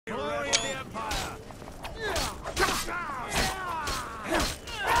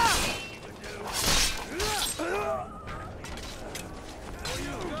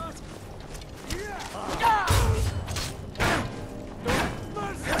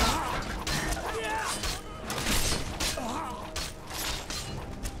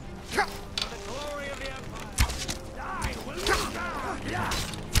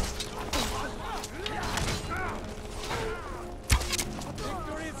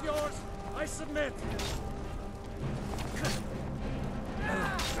is yours. I submit.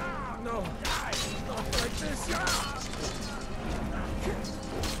 No, not like this.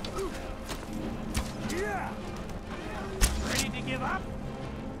 Ready to give up?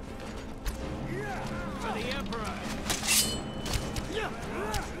 For the Emperor.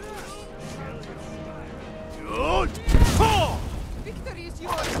 Victory is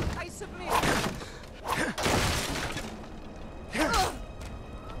yours. I submit.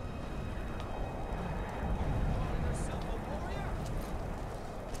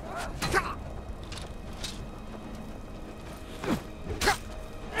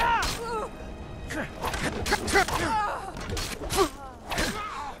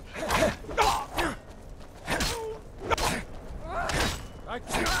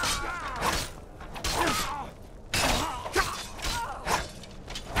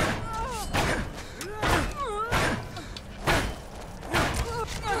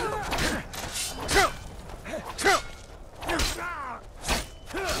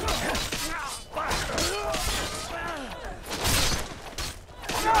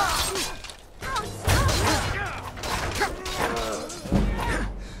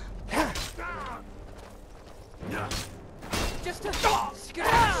 Just a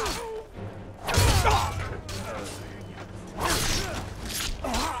scratch.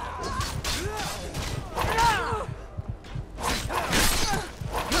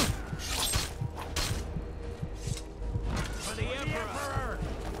 For the Emperor.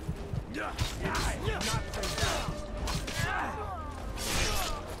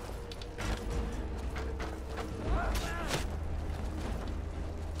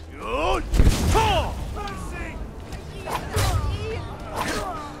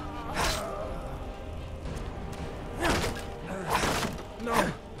 No,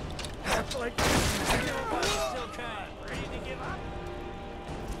 not like this. Still can. Ready to give up?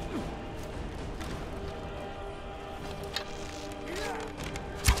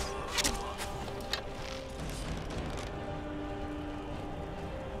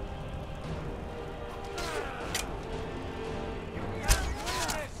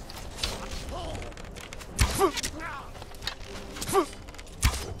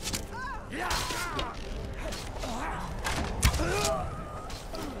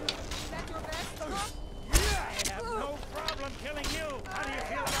 I have no problem killing you. How do you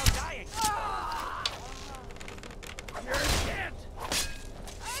feel about dying? You're dead.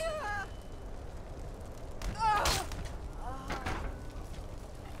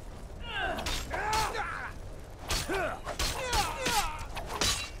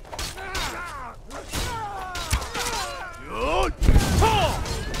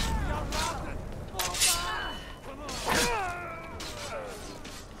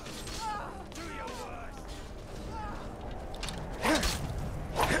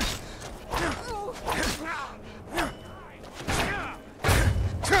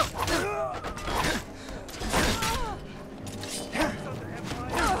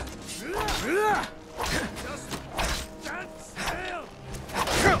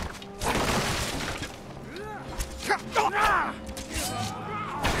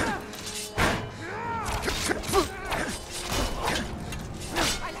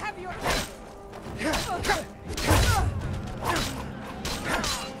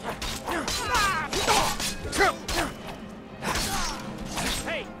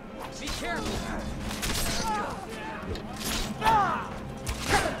 Hey, be careful. I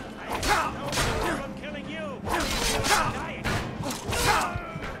have no problem killing you. How do you feel about dying?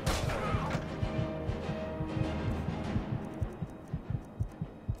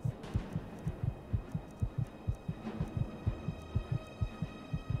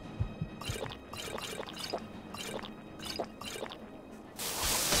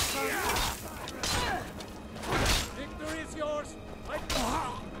 Victory is yours. I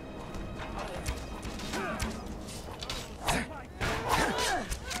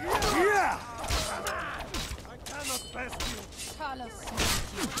cannot best you.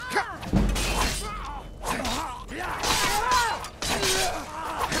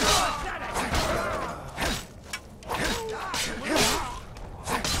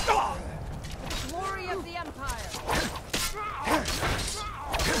 Glory of the Empire.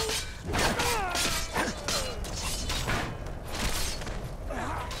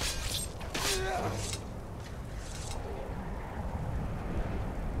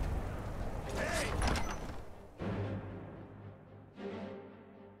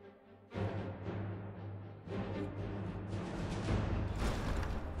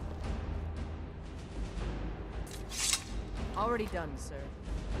 Already done, sir.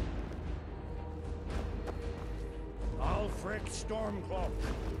 Ulfrick. Ulfrick Stormcloack.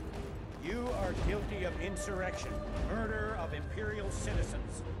 You are guilty of insurrection, murder of imperial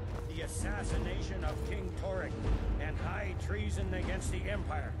citizens, the assassination of King Torek, and high treason against the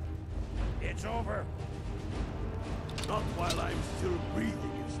Empire. It's over. Not while I'm still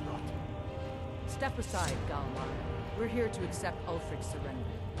breathing, it's not. Step aside, Galmar. We're here to accept Ulfrick's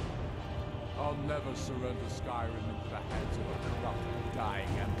surrender. I'll never surrender Skyrim into the hands of a corrupt, dying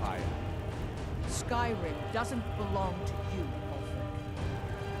empire. Skyrim doesn't belong to you,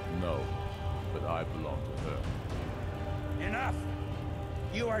 Ulfrick. No, but I belong to her. Enough!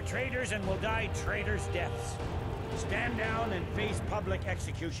 You are traitors and will die traitors' deaths. Stand down and face public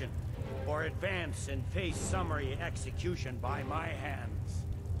execution, or advance and face summary execution by my hands.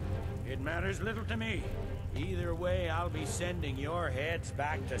 It matters little to me. Either way, I'll be sending your heads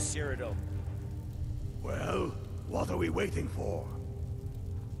back to Cyrodiil. Well, what are we waiting for?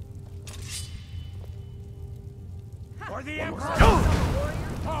 For the Emperor!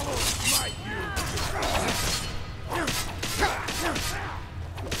 Follow smite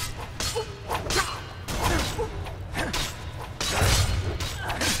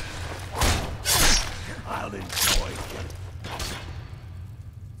I'll enjoy it.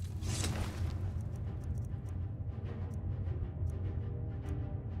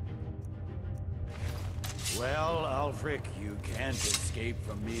 Well, Ulfrick, you can't escape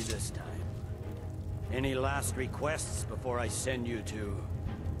from me this time. Any last requests before I send you to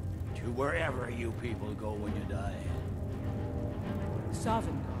wherever you people go when you die?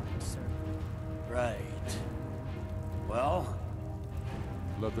 Sovngarde, sir. Right. Well?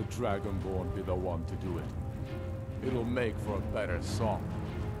 Let the Dragonborn be the one to do it. It'll make for a better song.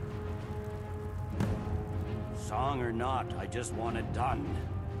 Song or not, I just want it done.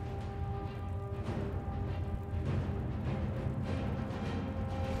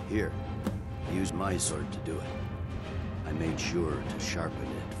 Here, use my sword to do it. I made sure to sharpen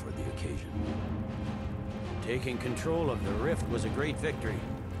it for the occasion. Taking control of the rift was a great victory.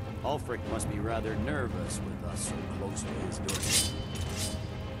 Ulfrick must be rather nervous with us so close to his doorstep.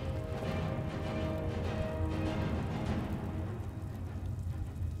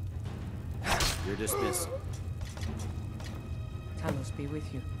 You're dismissed. Talos be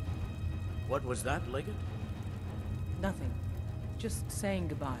with you. What was that, Legate? Nothing. Just saying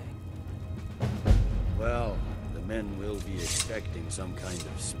goodbye. Well, the men will be expecting some kind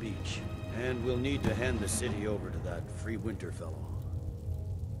of speech, and we'll need to hand the city over to that free winter fellow.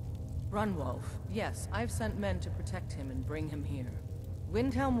 Runwolf. Yes, I've sent men to protect him and bring him here.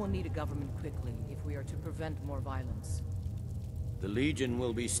 Windhelm will need a government quickly if we are to prevent more violence. The Legion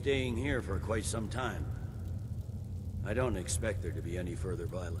will be staying here for quite some time. I don't expect there to be any further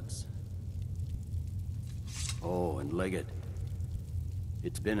violence. Oh, and Legate,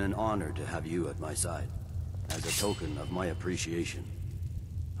 it's been an honor to have you at my side. As a token of my appreciation,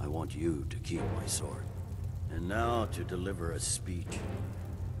 I want you to keep my sword. And now to deliver a speech.